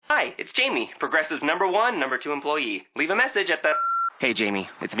Hi, it's Jamie, Progressive's #1, #2 employee. Leave a message at the... Hey, Jamie,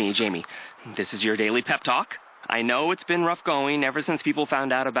 it's me, Jamie. This is your daily pep talk. I know it's been rough going ever since people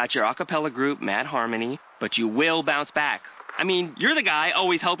found out about your a cappella group, Mad Harmony, but you will bounce back. I mean, you're the guy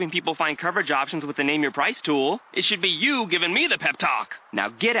always helping people find coverage options with the Name Your Price tool. It should be you giving me the pep talk. Now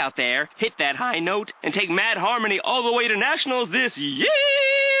get out there, hit that high note, and take Mad Harmony all the way to nationals this year!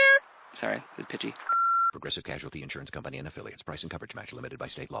 Sorry, it's pitchy. Progressive Casualty Insurance Company and Affiliates. Price and coverage match limited by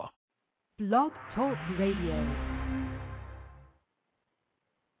state law. Blog Talk Radio.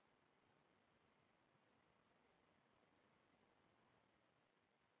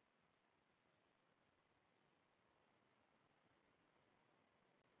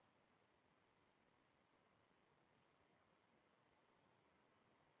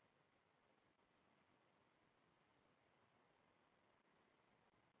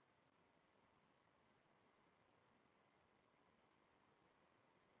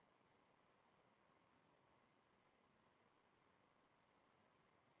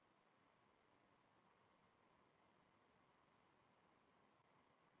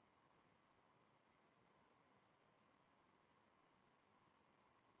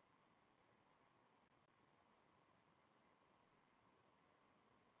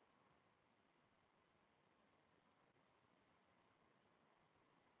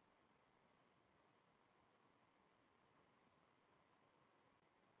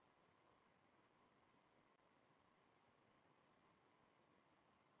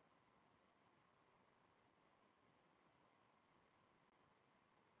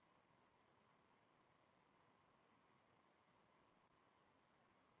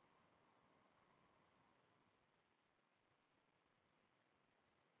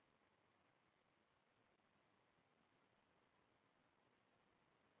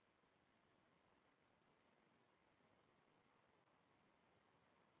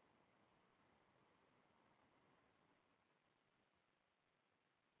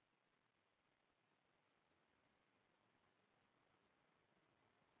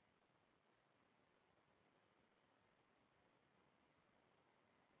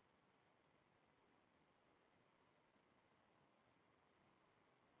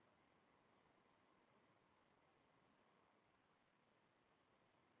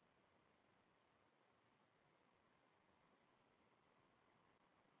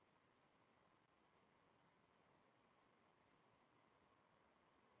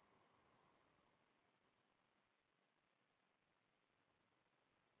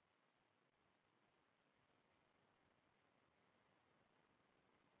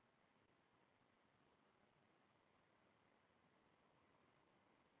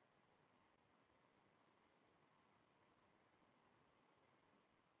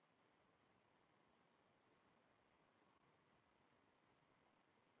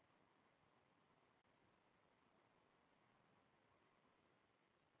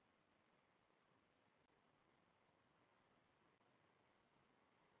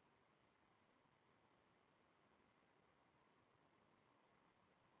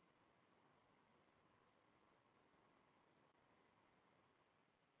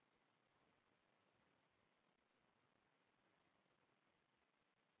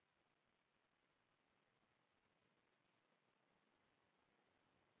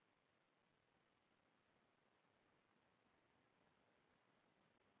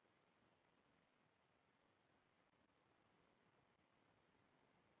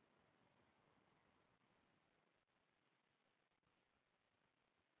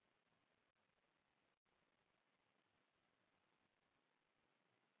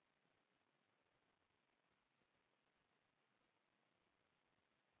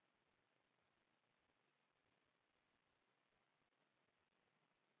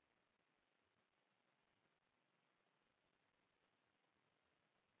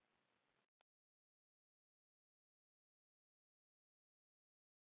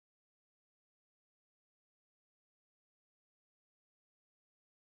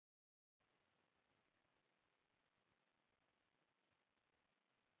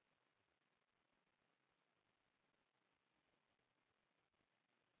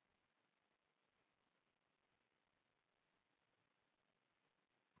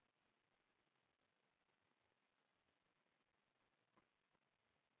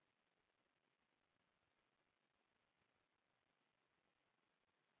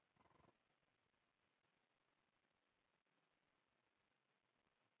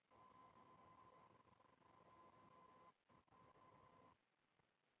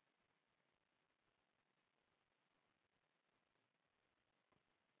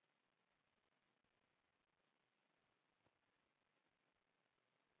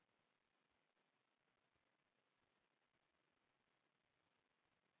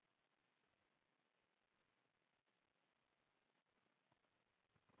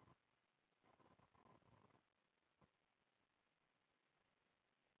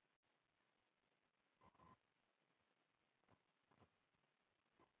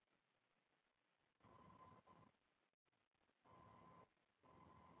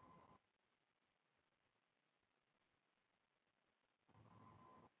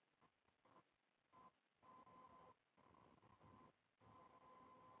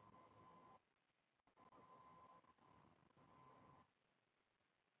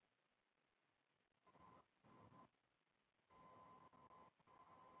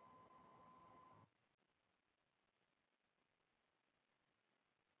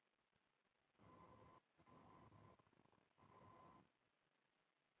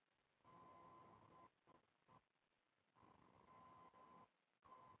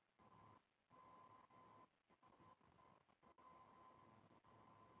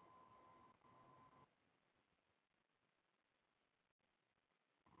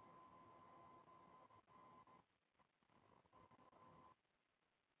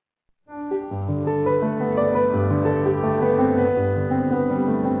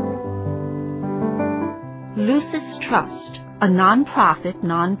 Lucis Trust, a non-profit,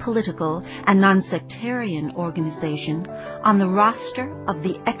 non-political, and non-sectarian organization on the roster of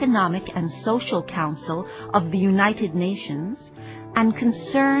the Economic and Social Council of the United Nations and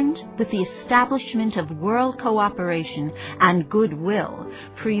concerned with the establishment of world cooperation and goodwill,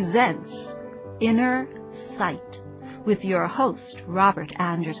 presents Inner Sight with your host, Robert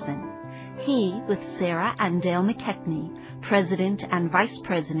Anderson. He, with Sarah and Dale McKechnie, President and Vice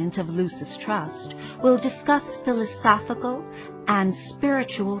President of Lucis Trust, will discuss philosophical and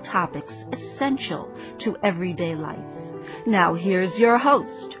spiritual topics essential to everyday life. Now here's your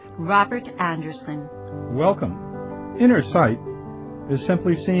host, Robert Anderson. Welcome. Inner sight is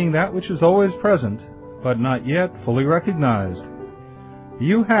simply seeing that which is always present, but not yet fully recognized.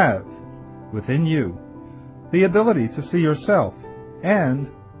 You have, within you, the ability to see yourself and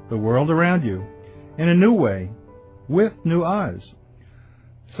the world around you in a new way, with new eyes.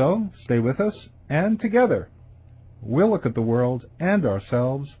 So, stay with us, and together, we'll look at the world and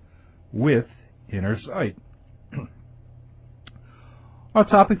ourselves with inner sight. Our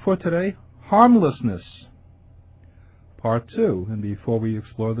topic for today, harmlessness. Part 2. And before we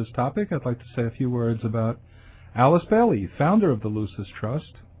explore this topic, I'd like to say a few words about Alice Bailey, founder of the Lucis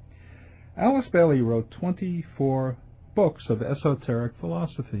Trust. Alice Bailey wrote 24 books of esoteric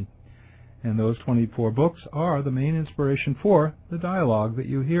philosophy, and those 24 books are the main inspiration for the dialogue that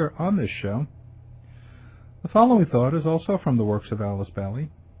you hear on this show. The following thought is also from the works of Alice Bailey.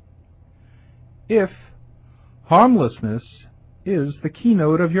 If harmlessness is the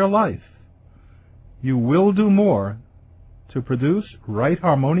keynote of your life, you will do more to produce right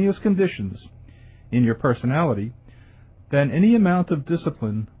harmonious conditions in your personality than any amount of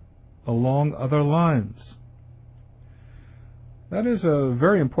discipline along other lines. That is a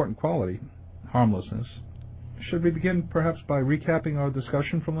very important quality, harmlessness. Should we begin perhaps by recapping our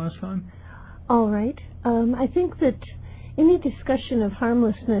discussion from last time? All right. I think that any discussion of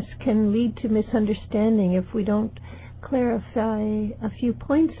harmlessness can lead to misunderstanding if we don't clarify a few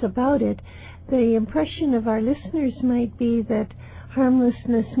points about it. The impression of our listeners might be that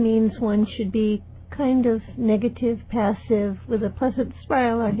harmlessness means one should be kind of negative, passive, with a pleasant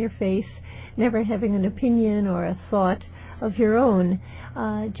smile on your face, never having an opinion or a thought of your own,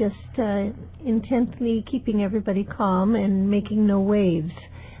 just intently keeping everybody calm and making no waves.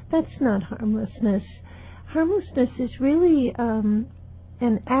 That's not harmlessness. Harmlessness is really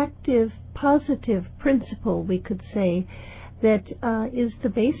an active, positive principle, we could say, that is the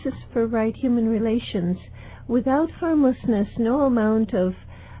basis for right human relations. Without harmlessness, no amount of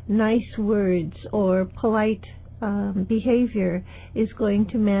nice words or polite behavior is going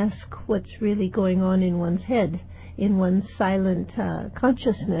to mask what's really going on in one's head, in one's silent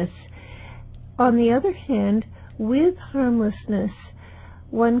consciousness. On the other hand, with harmlessness,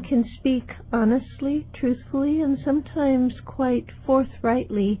 one can speak honestly, truthfully, and sometimes quite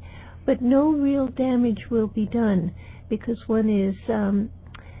forthrightly, but no real damage will be done, because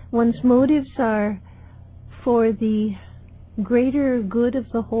one's motives are for the greater good of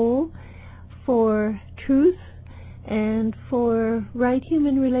the whole, for truth, and for right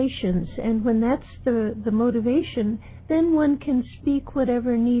human relations. And when that's the motivation, then one can speak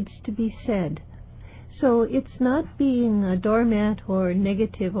whatever needs to be said. So it's not being a doormat or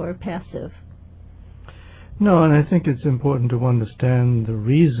negative or passive. No, and I think it's important to understand the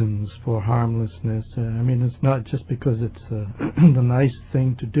reasons for harmlessness. It's not just because it's the nice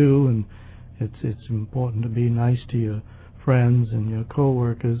thing to do, and it's important to be nice to your friends and your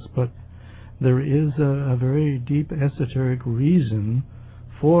co-workers, but there is a very deep esoteric reason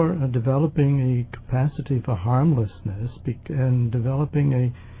for developing a capacity for harmlessness and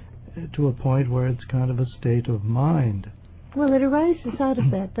developing to a point where it's kind of a state of mind. Well, it arises out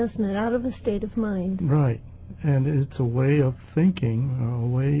of that, doesn't it? Out of a state of mind. Right. And it's a way of thinking, a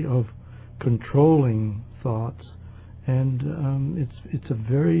way of controlling thoughts, and it's a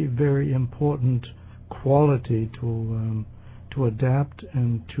very, very important quality to adapt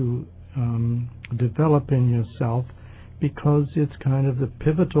and to develop in yourself, because it's kind of the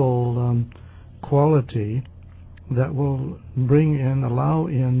pivotal quality that will allow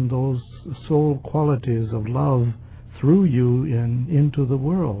in those soul qualities of love through you into the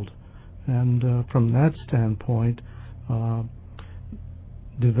world. And from that standpoint,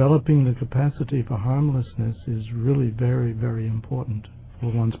 developing the capacity for harmlessness is really very, very important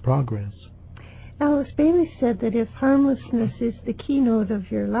for one's progress. Alice Bailey said that if harmlessness is the keynote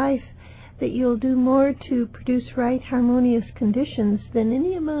of your life, that you'll do more to produce right harmonious conditions than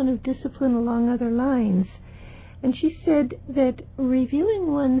any amount of discipline along other lines. And she said that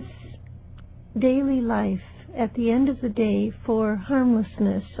reviewing one's daily life, at the end of the day, for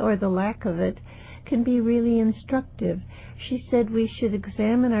harmlessness, or the lack of it, can be really instructive. She said we should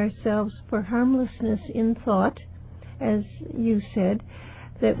examine ourselves for harmlessness in thought, as you said,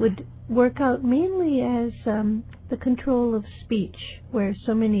 that would work out mainly as the control of speech, where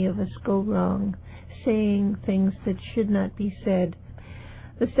so many of us go wrong, saying things that should not be said.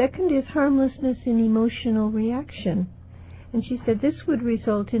 The second is harmlessness in emotional reaction. And she said this would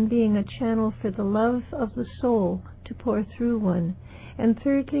result in being a channel for the love of the soul to pour through one. And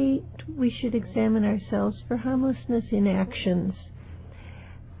thirdly, we should examine ourselves for harmlessness in actions.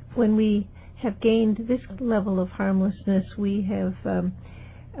 When we have gained this level of harmlessness, we have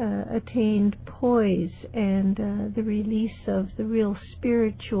attained poise and the release of the real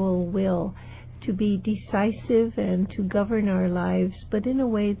spiritual will to be decisive and to govern our lives, but in a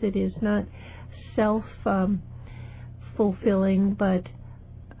way that is not self-fulfilling, but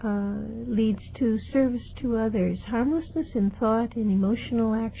leads to service to others. Harmlessness in thought, in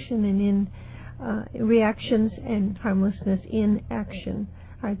emotional action, and in reactions, and harmlessness in action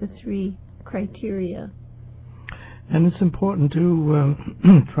are the three criteria. And it's important to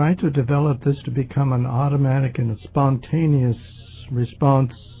try to develop this to become an automatic and a spontaneous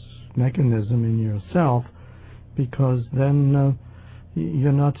response mechanism in yourself, because then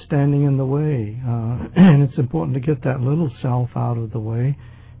you're not standing in the way. And it's important to get that little self out of the way,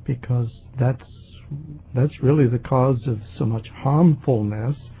 because that's really the cause of so much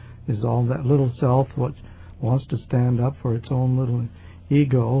harmfulness, is all that little self what wants to stand up for its own little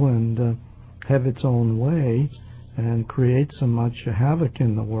ego and have its own way and create so much havoc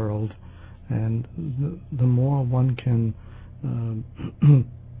in the world. And the more one can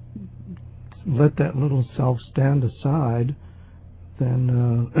let that little self stand aside, then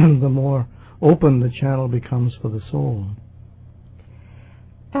the more open the channel becomes for the soul.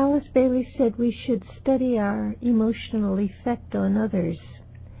 Alice Bailey said we should study our emotional effect on others.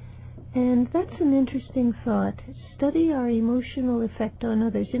 And that's an interesting thought. Study our emotional effect on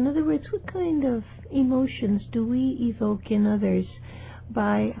others. In other words, what kind of emotions do we evoke in others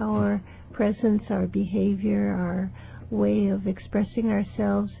by our presence, our behavior, our way of expressing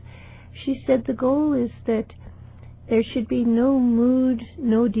ourselves? She said the goal is that there should be no mood,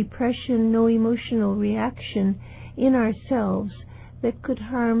 no depression, no emotional reaction in ourselves that could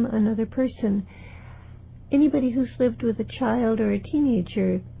harm another person. Anybody who's lived with a child or a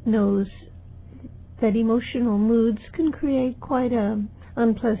teenager knows that emotional moods can create quite an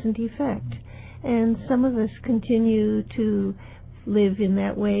unpleasant effect. And some of us continue to live in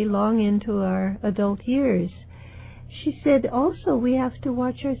that way long into our adult years. She said also we have to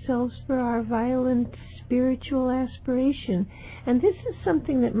watch ourselves for our violent spiritual aspiration. And this is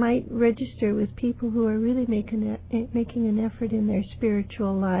something that might register with people who are really making an effort in their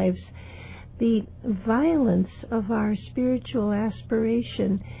spiritual lives. The violence of our spiritual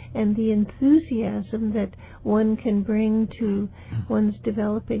aspiration and the enthusiasm that one can bring to one's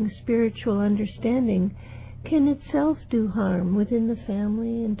developing spiritual understanding can itself do harm within the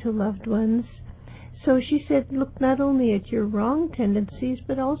family and to loved ones. So she said, look not only at your wrong tendencies,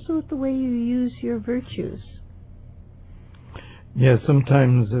 but also at the way you use your virtues. Yes,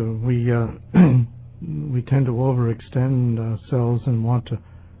 sometimes we tend to overextend ourselves and want to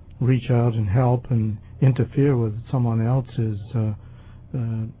reach out and help and interfere with someone else's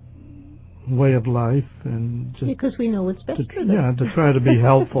way of life, and just because we know what's best for them. Yeah, to try to be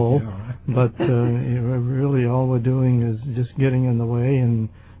helpful. But really all we're doing is just getting in the way and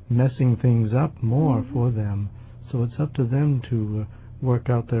messing things up more for them. So it's up to them to work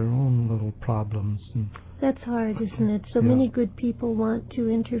out their own little problems. That's hard, isn't it? So many good people want to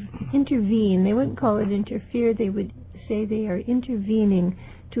intervene. They wouldn't call it interfere. They would say they are intervening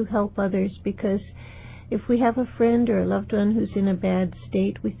to help others, because if we have a friend or a loved one who's in a bad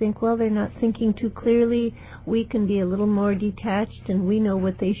state, we think, well, they're not thinking too clearly. We can be a little more detached, and we know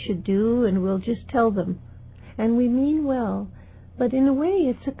what they should do, and we'll just tell them. And we mean well, but in a way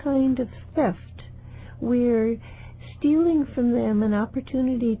it's a kind of theft. We're stealing from them an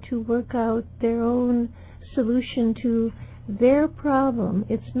opportunity to work out their own solution to their problem.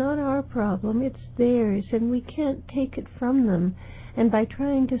 It's not our problem, it's theirs, and we can't take it from them. And by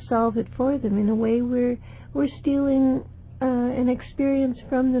trying to solve it for them, in a way, we're stealing an experience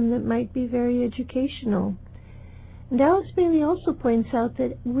from them that might be very educational. And Alice Bailey also points out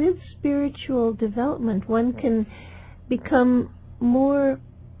that with spiritual development, one can become more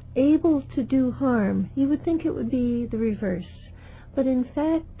able to do harm. You would think it would be the reverse. But in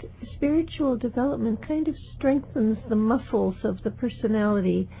fact, spiritual development kind of strengthens the muscles of the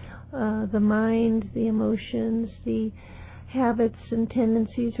personality, the mind, the emotions, the habits and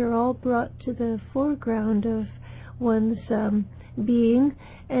tendencies are all brought to the foreground of one's being,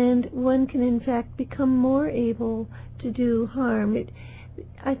 and one can in fact become more able to do harm.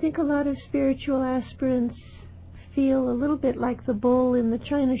 I think a lot of spiritual aspirants feel a little bit like the bull in the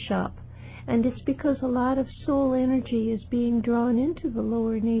china shop, and it's because a lot of soul energy is being drawn into the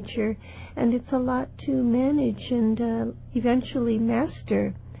lower nature, and it's a lot to manage and eventually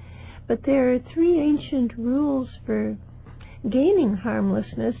master. But there are 3 ancient rules for gaining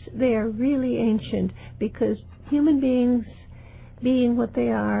harmlessness. They are really ancient because human beings, being what they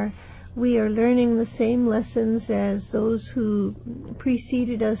are, we are learning the same lessons as those who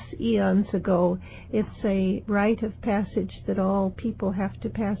preceded us eons ago. It's a rite of passage that all people have to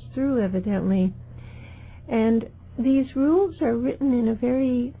pass through, evidently. And these rules are written in a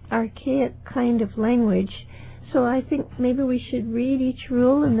very archaic kind of language, so I think maybe we should read each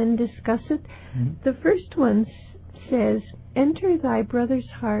rule and then discuss it. The first one says, "Enter thy brother's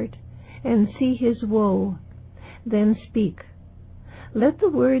heart and see his woe, then speak. Let the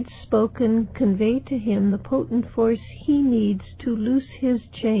words spoken convey to him the potent force he needs to loose his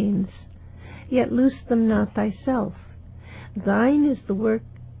chains, yet loose them not thyself. Thine is the work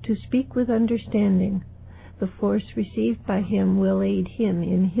to speak with understanding. The force received by him will aid him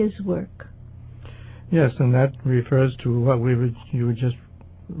in his work." Yes, and that refers to what you were just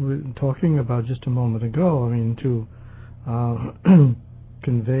talking about just a moment ago. I mean, to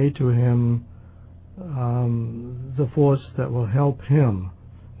convey to him the force that will help him.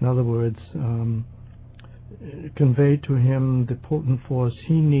 In other words, convey to him the potent force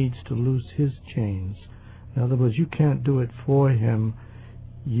he needs to loose his chains. In other words, you can't do it for him.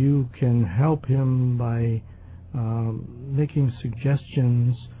 You can help him by making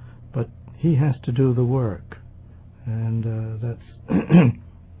suggestions, but he has to do the work. And that's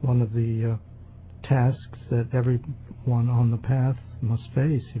one of the tasks that everyone on the path must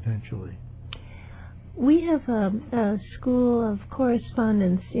face eventually. We have a school of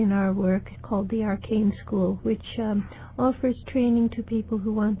correspondence in our work called the Arcane School, which offers training to people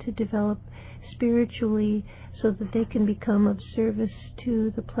who want to develop spiritually so that they can become of service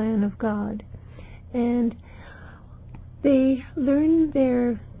to the plan of God. And they learn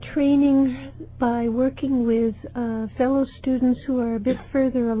their training by working with fellow students who are a bit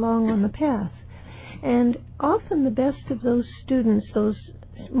further along on the path. And often the best of those students, those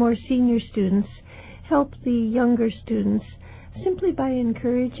more senior students, help the younger students simply by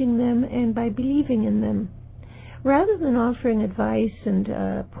encouraging them and by believing in them. Rather than offering advice and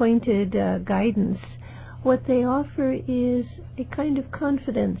pointed guidance, what they offer is a kind of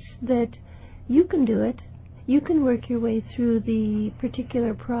confidence that you can do it. You can work your way through the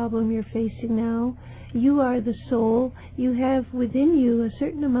particular problem you're facing now. You are the soul. You have within you a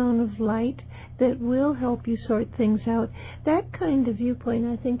certain amount of light that will help you sort things out. That kind of viewpoint,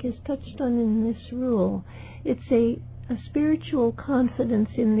 I think, is touched on in this rule. It's a spiritual confidence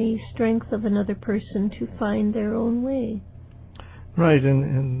in the strength of another person to find their own way. Right,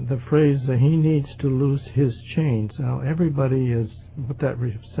 and the phrase, he needs to loose his chains. Now, everybody is, what that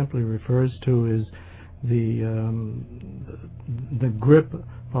simply refers to is the grip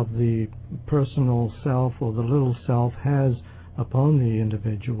of the personal self or the little self has upon the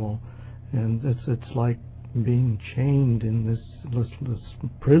individual. And it's like being chained in this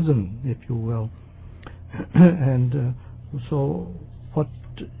prison, if you will. And so what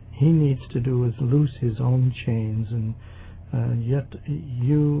he needs to do is loose his own chains, and yet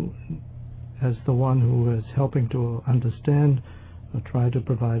you, as the one who is helping to understand, or try to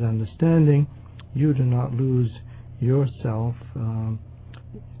provide understanding, you do not lose yourself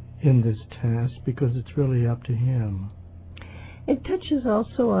in this task, because it's really up to him. It touches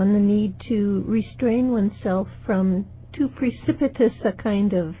also on the need to restrain oneself from too precipitous a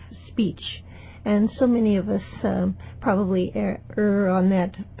kind of speech. And so many of us probably err on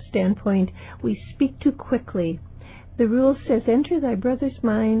that standpoint. We speak too quickly. The rule says, enter thy brother's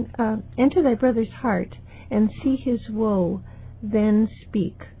heart, and see his woe, then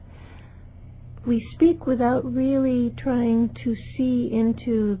speak. We speak without really trying to see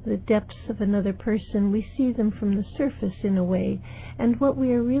into the depths of another person. We see them from the surface in a way. And what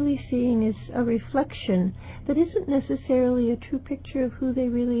we are really seeing is a reflection that isn't necessarily a true picture of who they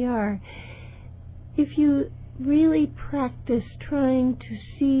really are. If you really practice trying to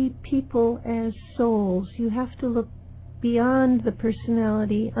see people as souls, you have to look beyond the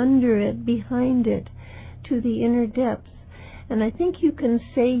personality, under it, behind it, to the inner depths. And I think you can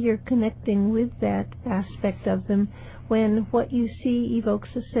say you're connecting with that aspect of them when what you see evokes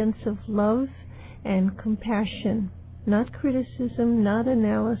a sense of love and compassion. Not criticism, not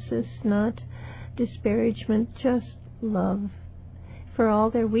analysis, not disparagement, just love, for all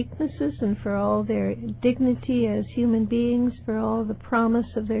their weaknesses and for all their dignity as human beings, for all the promise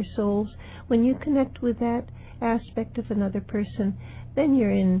of their souls. When you connect with that aspect of another person, then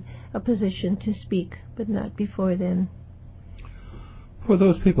you're in a position to speak, but not before then. For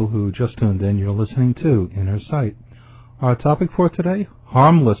those people who just tuned in, you're listening to Inner Sight. Our topic for today,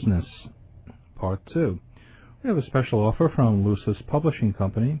 Harmlessness, Part 2. We have a special offer from Lucis Publishing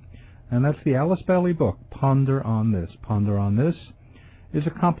Company, and that's the Alice Bailey book, Ponder on This. Ponder on This is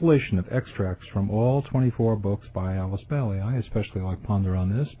a compilation of extracts from all 24 books by Alice Bailey. I especially like Ponder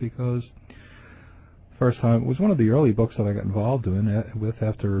on This because first time, it was one of the early books that I got involved with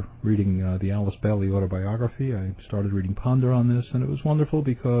after reading the Alice Bailey autobiography. I started reading Ponder on This, and it was wonderful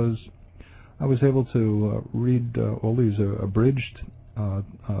because I was able to read all these abridged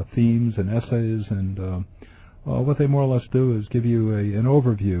themes and essays, and what they more or less do is give you an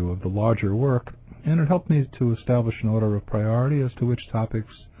overview of the larger work, and it helped me to establish an order of priority as to which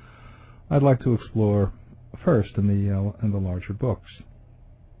topics I'd like to explore first in the larger books.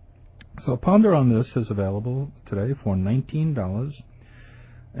 So Ponder on This is available today for $19.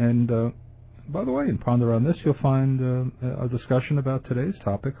 And by the way, in Ponder on This, you'll find a discussion about today's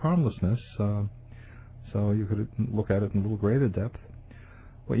topic, harmlessness. So you could look at it in a little greater depth.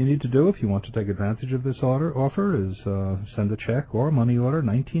 What you need to do if you want to take advantage of this offer is send a check or a money order,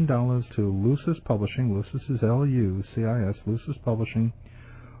 $19 to Lucis Publishing. Lucis is L-U-C-I-S, Lucis Publishing,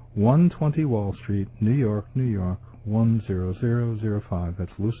 120 Wall Street, New York, New York, 10005.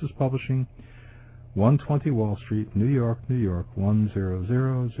 That's Lucis Publishing, 120 Wall Street, New York, New York,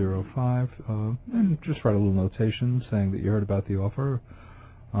 10005. And just write a little notation saying that you heard about the offer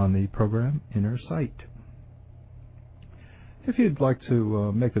on the program Inner Sight. If you'd like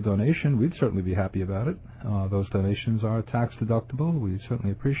to make a donation, we'd certainly be happy about it. Those donations are tax deductible. We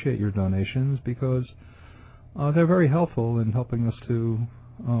certainly appreciate your donations because they're very helpful in helping us to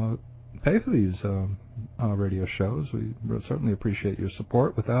pay for these radio shows. We certainly appreciate your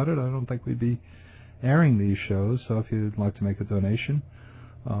support. Without it, I don't think we'd be airing these shows. So if you'd like to make a donation,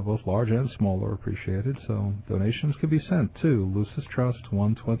 both large and small are appreciated. So donations can be sent to Lucis Trust,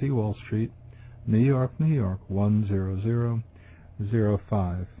 120 Wall Street, New York, New York,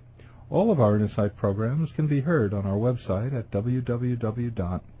 10005. All of our Inner Sight programs can be heard on our website at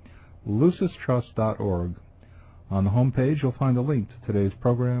www.lucistrust.org. On the home page, you'll find a link to today's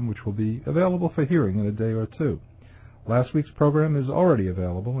program, which will be available for hearing in a day or two. Last week's program is already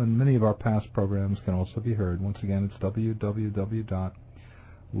available, and many of our past programs can also be heard. Once again, it's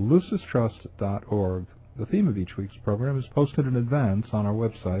www.lucistrust.org. The theme of each week's program is posted in advance on our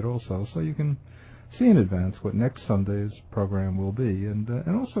website also, so you can see in advance what next Sunday's program will be. And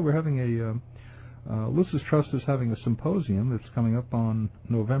also we're having Lucis Trust is having a symposium that's coming up on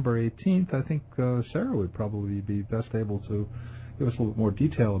November 18th. I think Sarah would probably be best able to give us a little bit more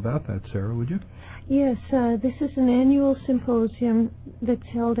detail about that. Sarah, would you? Yes, this is an annual symposium that's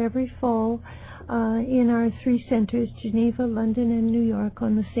held every fall in our three centers, Geneva, London, and New York,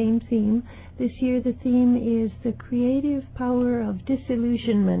 on the same theme. This year the theme is the creative power of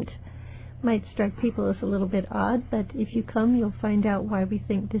disillusionment. Might strike people as a little bit odd, but if you come, you'll find out why we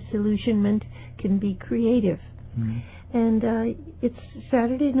think disillusionment can be creative. Mm-hmm. And it's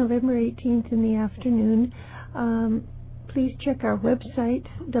Saturday, November 18th in the afternoon. Please check our website,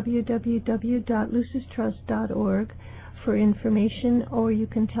 www.lucistrust.org, for information, or you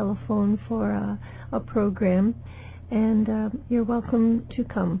can telephone for a program. And you're welcome to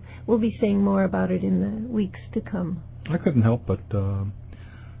come. We'll be saying more about it in the weeks to come. I couldn't help but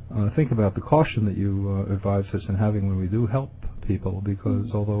think about the caution that you advise us in having when we do help people, because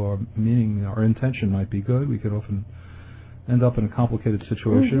although our intention might be good, we could often end up in a complicated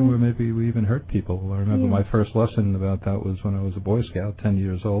situation where maybe we even hurt people. I remember my first lesson about that was when I was a Boy Scout, 10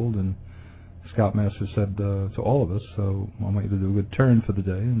 years old, and Scoutmaster said to all of us, so I want you to do a good turn for the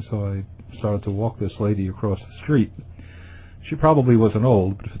day. And so I started to walk this lady across the street. She probably wasn't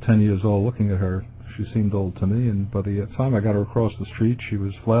old, but for 10 years old, looking at her, she seemed old to me. And by the time I got her across the street, she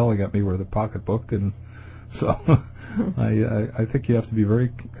was flailing at me with a pocketbook. And so I think you have to be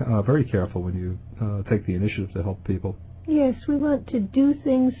very careful when you take the initiative to help people. Yes, we want to do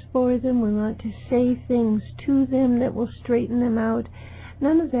things for them. We want to say things to them that will straighten them out.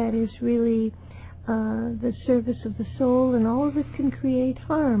 None of that is really the service of the soul, and all of it can create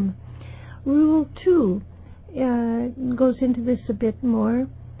harm. Rule 2 goes into this a bit more.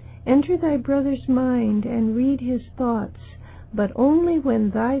 Enter thy brother's mind and read his thoughts, but only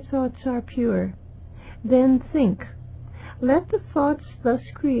when thy thoughts are pure. Then think. Let the thoughts thus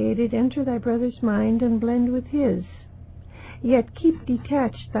created enter thy brother's mind and blend with his. Yet keep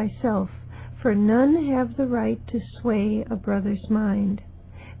detached thyself For none have the right to sway a brother's mind.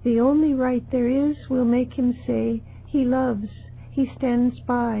 The only right there is will make him say, he loves, he stands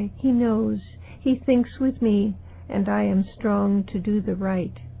by, he knows, he thinks with me, and I am strong to do the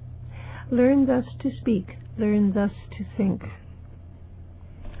right. Learn thus to speak, learn thus to think.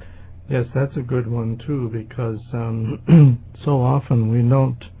 Yes, that's a good one too, because so often we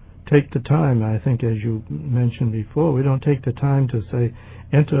don't take the time, I think as you mentioned before, we don't take the time to say,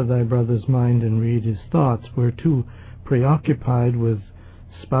 enter thy brother's mind and read his thoughts. We're too preoccupied with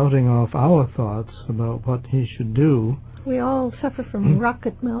spouting off our thoughts about what he should do. We all suffer from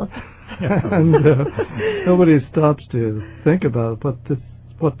rocket mouth. And nobody stops to think about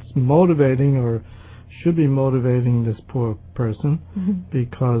what's motivating or should be motivating this poor person,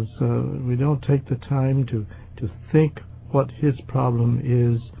 because we don't take the time to think what his problem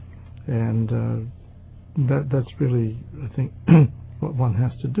is, and that's really, I think, what one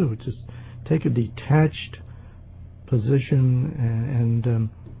has to do. Just take a detached position and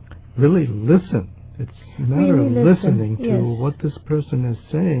really listen. It's a matter of listening to what this person is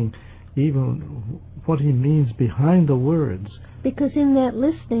saying, even what he means behind the words. Because in that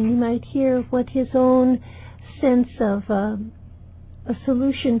listening, you might hear what his own sense of a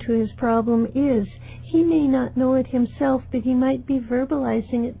solution to his problem is. He may not know it himself, but he might be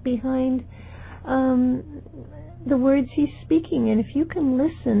verbalizing it behind the words he's speaking. And if you can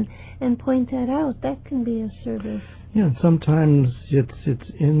listen and point that out, that can be a service. Yeah, sometimes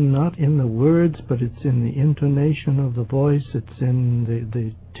it's not in the words, but it's in the intonation of the voice. It's in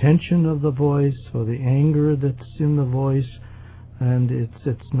the tension of the voice or the anger that's in the voice. And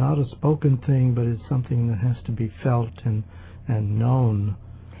it's not a spoken thing, but it's something that has to be felt and known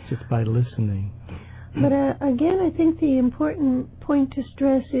just by listening. But again, I think the important point to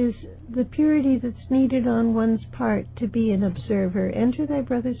stress is the purity that's needed on one's part to be an observer. Enter thy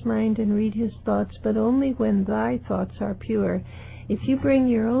brother's mind and read his thoughts, but only when thy thoughts are pure. If you bring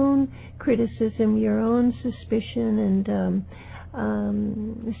your own criticism, your own suspicion, and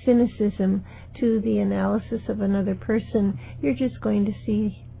cynicism to the analysis of another person, you're just going to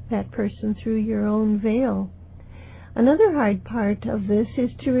see that person through your own veil. Another hard part of this is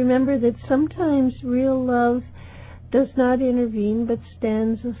to remember that sometimes real love does not intervene but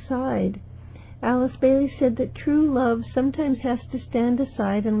stands aside. Alice Bailey said that true love sometimes has to stand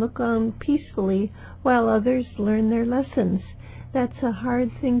aside and look on peacefully while others learn their lessons. That's a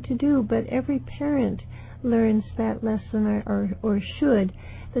hard thing to do, but every parent learns that lesson or should,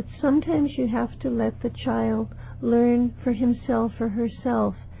 that sometimes you have to let the child learn for himself or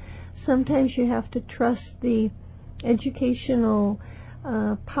herself. Sometimes you have to trust the educational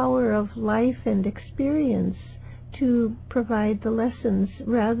power of life and experience to provide the lessons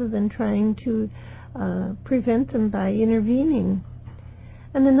rather than trying to prevent them by intervening.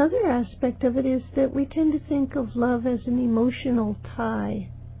 And another aspect of it is that we tend to think of love as an emotional tie.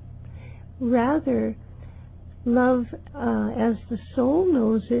 Rather, love, as the soul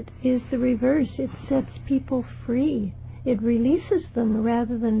knows it, is the reverse. It sets people free. It releases them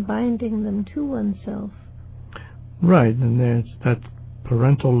rather than binding them to oneself. Right, and there's that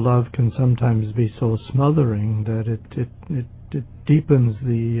parental love can sometimes be so smothering that it deepens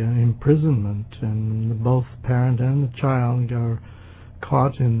the imprisonment, and both parent and the child are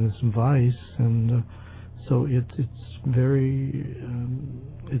caught in this vice, and so it's very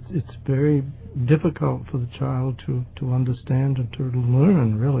difficult for the child to understand and to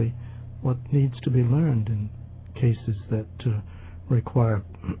learn really what needs to be learned in cases that require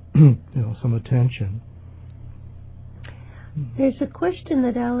some attention. There's a question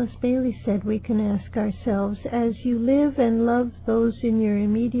that Alice Bailey said we can ask ourselves. As you live and love those in your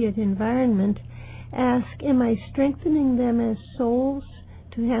immediate environment, ask, am I strengthening them as souls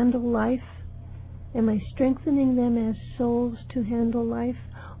to handle life? Am I strengthening them as souls to handle life?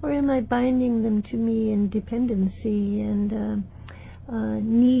 Or am I binding them to me in dependency and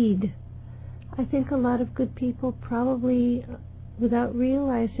need? I think a lot of good people probably, without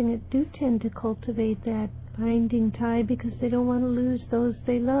realizing it, do tend to cultivate that binding tie because they don't want to lose those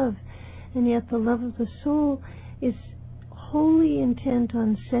they love. And yet the love of the soul is wholly intent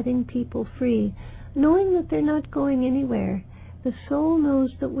on setting people free, knowing that they're not going anywhere. The soul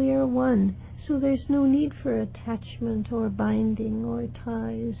knows that we are one, so there's no need for attachment or binding or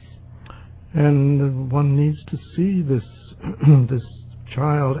ties. And one needs to see this this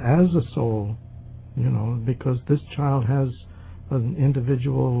child as a soul, because this child has an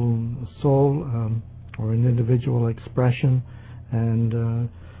individual soul or an individual expression, and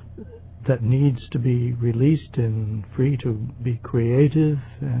that needs to be released and free to be creative,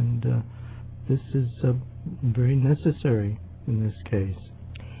 and this is very necessary in this case.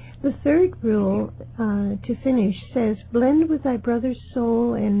 The third rule, to finish, says, blend with thy brother's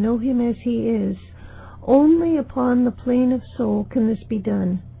soul and know him as he is. Only upon the plane of soul can this be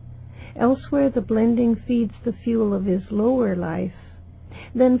done. Elsewhere the blending feeds the fuel of his lower life.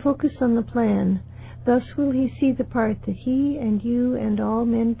 Then focus on the plan. Thus will he see the part that he and you and all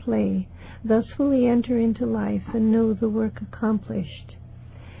men play. Thus will he enter into life and know the work accomplished.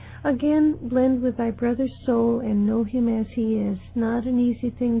 Again, blend with thy brother's soul and know him as he is. Not an easy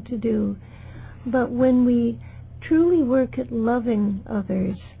thing to do. But when we truly work at loving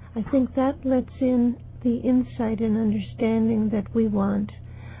others, I think that lets in the insight and understanding that we want.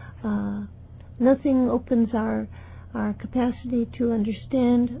 Nothing opens our capacity to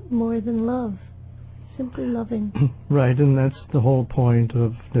understand more than love. Simply loving. Right, and that's the whole point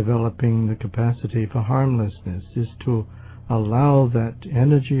of developing the capacity for harmlessness, is to allow that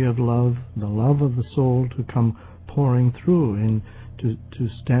energy of love, the love of the soul, to come pouring through and to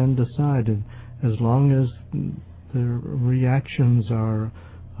stand aside. And as long as the reactions are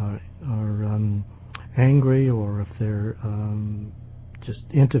angry, or if they're just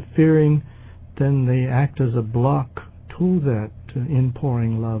interfering, then they act as a block to that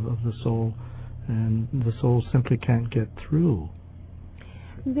inpouring love of the soul, and the soul simply can't get through.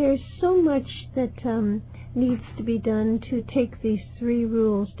 There's so much that needs to be done to take these three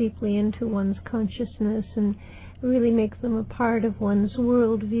rules deeply into one's consciousness and really make them a part of one's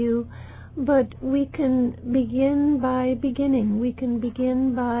worldview. But we can begin by beginning. We can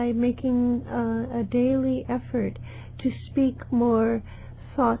begin by making a daily effort to speak more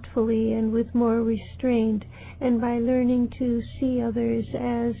thoughtfully and with more restraint, and by learning to see others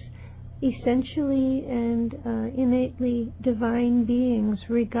as essentially and innately divine beings,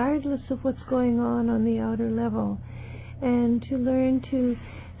 regardless of what's going on the outer level, and to learn to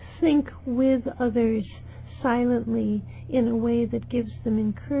think with others silently in a way that gives them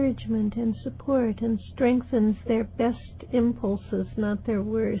encouragement and support and strengthens their best impulses, not their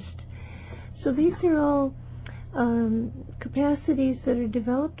worst. So these are all capacities that are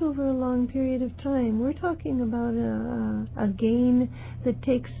developed over a long period of time. We're talking about a gain that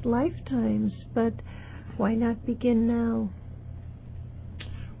takes lifetimes, but why not begin now?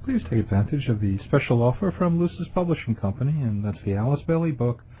 Please take advantage of the special offer from Lucis Publishing Company, and that's the Alice Bailey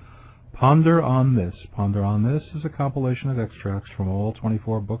book, Ponder on This. Ponder on This is a compilation of extracts from all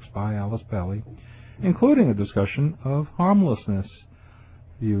 24 books by Alice Bailey, including a discussion of harmlessness.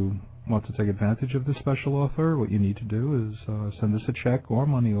 If you want to take advantage of this special offer, what you need to do is send us a check or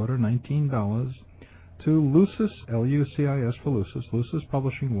money order, $19, to Lucis, L-U-C-I-S for Lucis, Lucis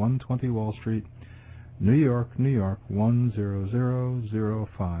Publishing, 120 Wall Street, New York,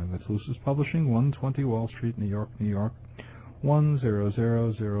 10005. That's Lucis Publishing, 120 Wall Street, New York,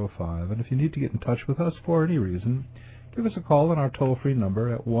 10005. And if you need to get in touch with us for any reason, give us a call on our toll-free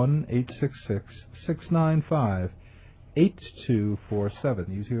number at 1-866-695-8247.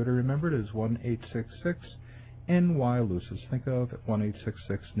 Easier to remember, it is 1-866-NY-LUCIS. Think of it,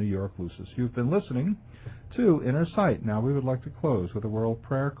 1-866-New York Lucis. You've been listening to Inner Sight. Now we would like to close with a world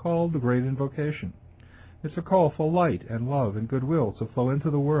prayer called the Great Invocation. It's a call for light and love and goodwill to flow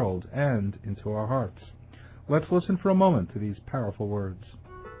into the world and into our hearts. Let's listen for a moment to these powerful words.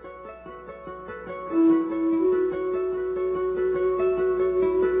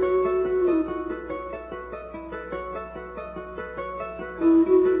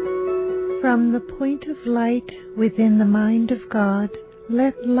 From the point of light within the mind of God,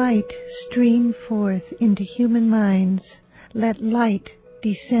 let light stream forth into human minds. Let light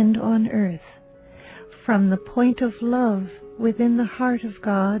descend on earth. From the point of love within the heart of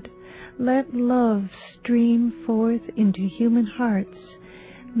God, let love stream forth into human hearts.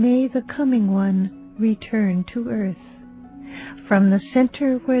 May the coming one return to earth. From the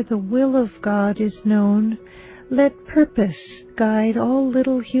center where the will of God is known, let purpose guide all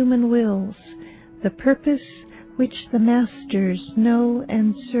little human wills, the purpose which the masters know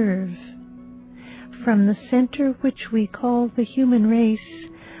and serve. From the center which we call the human race,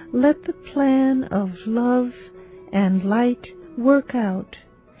 let the plan of love and light work out,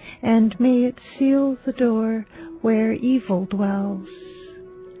 and may it seal the door where evil dwells.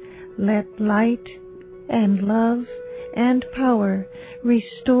 Let light and love and power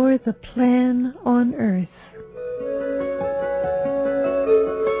restore the plan on earth.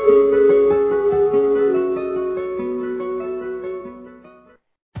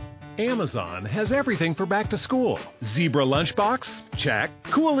 Amazon has everything for back to school. Zebra lunchbox? Check.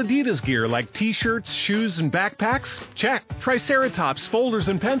 Cool Adidas gear like t-shirts, shoes, and backpacks? Check. Triceratops folders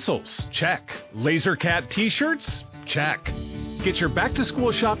and pencils? Check. Laser Cat t-shirts? Check. Get your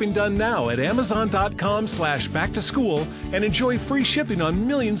back-to-school shopping done now at Amazon.com/back-to-school and enjoy free shipping on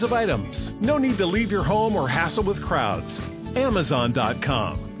millions of items. No need to leave your home or hassle with crowds.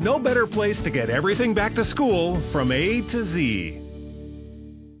 Amazon.com. No better place to get everything back to school from A to Z.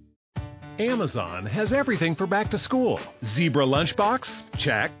 Amazon has everything for back to school. Zebra lunchbox?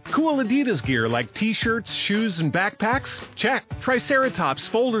 Check. Cool Adidas gear like t-shirts, shoes, and backpacks? Check. Triceratops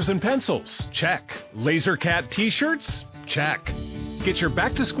folders and pencils? Check. Laser Cat t-shirts? Check. Get your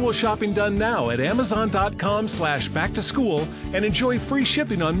back-to-school shopping done now at Amazon.com/back-to-school and enjoy free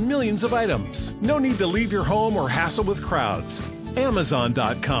shipping on millions of items. No need to leave your home or hassle with crowds.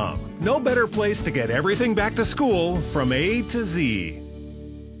 Amazon.com. No better place to get everything back to school from A to Z.